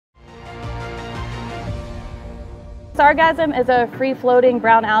Sargassum is a free-floating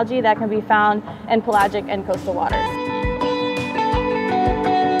brown algae that can be found in pelagic and coastal waters.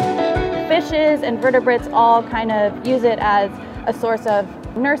 Fishes and vertebrates all kind of use it as a source of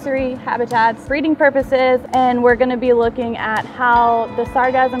nursery habitats, breeding purposes, and we're going to be looking at how the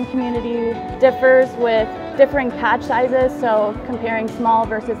sargassum community differs with differing patch sizes, so comparing small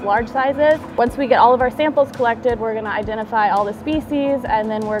versus large sizes. Once we get all of our samples collected, we're going to identify all the species, and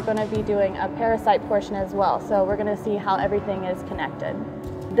then we're going to be doing a parasite portion as well. So we're going to see how everything is connected.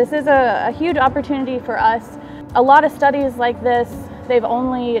 This is a huge opportunity for us. A lot of studies like this, they've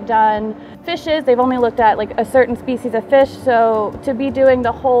only done fishes, they've only looked at like a certain species of fish, so to be doing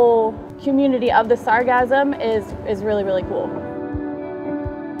the whole community of the sargassum is really, really cool.